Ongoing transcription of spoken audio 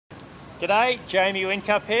G'day, Jamie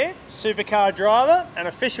Whincup here, supercar driver and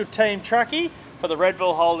official team truckie for the Red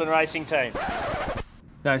Bull Holden racing team.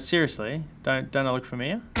 No, seriously, don't look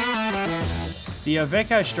familiar? The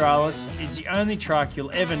IVECO Stralis is the only truck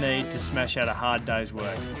you'll ever need to smash out a hard day's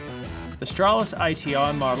work. The Stralis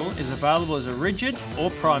ATI model is available as a rigid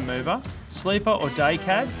or prime mover, sleeper or day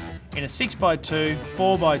cab in a 6x2,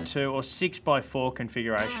 4x2 or 6x4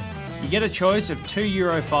 configuration. You get a choice of two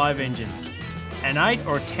Euro 5 engines, an 8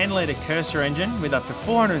 or a 10 litre Cursor engine with up to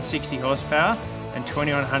 460 horsepower and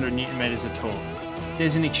 2100 Newton meters of torque.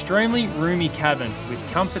 There's an extremely roomy cabin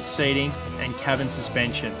with comfort seating and cabin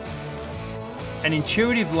suspension. An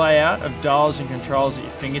intuitive layout of dials and controls at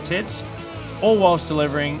your fingertips, all whilst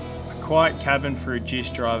delivering a quiet cabin for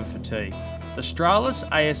reduced driver fatigue. The Stralis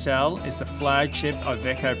ASL is the flagship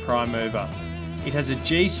IVECO prime mover. It has a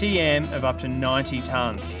GCM of up to 90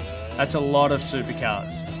 tonnes. That's a lot of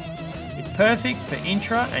supercars. It's perfect for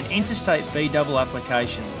intra and interstate B-double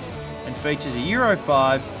applications and features a Euro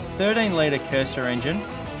 5 13 litre Cursor engine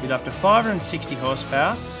with up to 560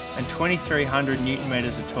 horsepower and 2300 Newton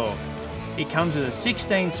meters of torque. It comes with a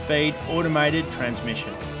 16-speed automated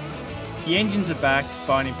transmission. The engines are backed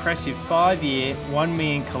by an impressive 5-year, 1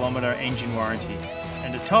 million kilometre engine warranty.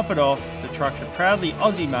 And to top it off, the trucks are proudly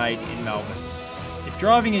Aussie made in Melbourne. If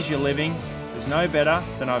driving is your living, there's no better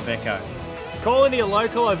than IVECO. Call into your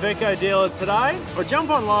local IVECO dealer today or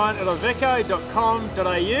jump online at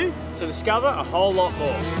iveco.com.au to discover a whole lot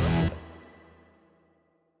more.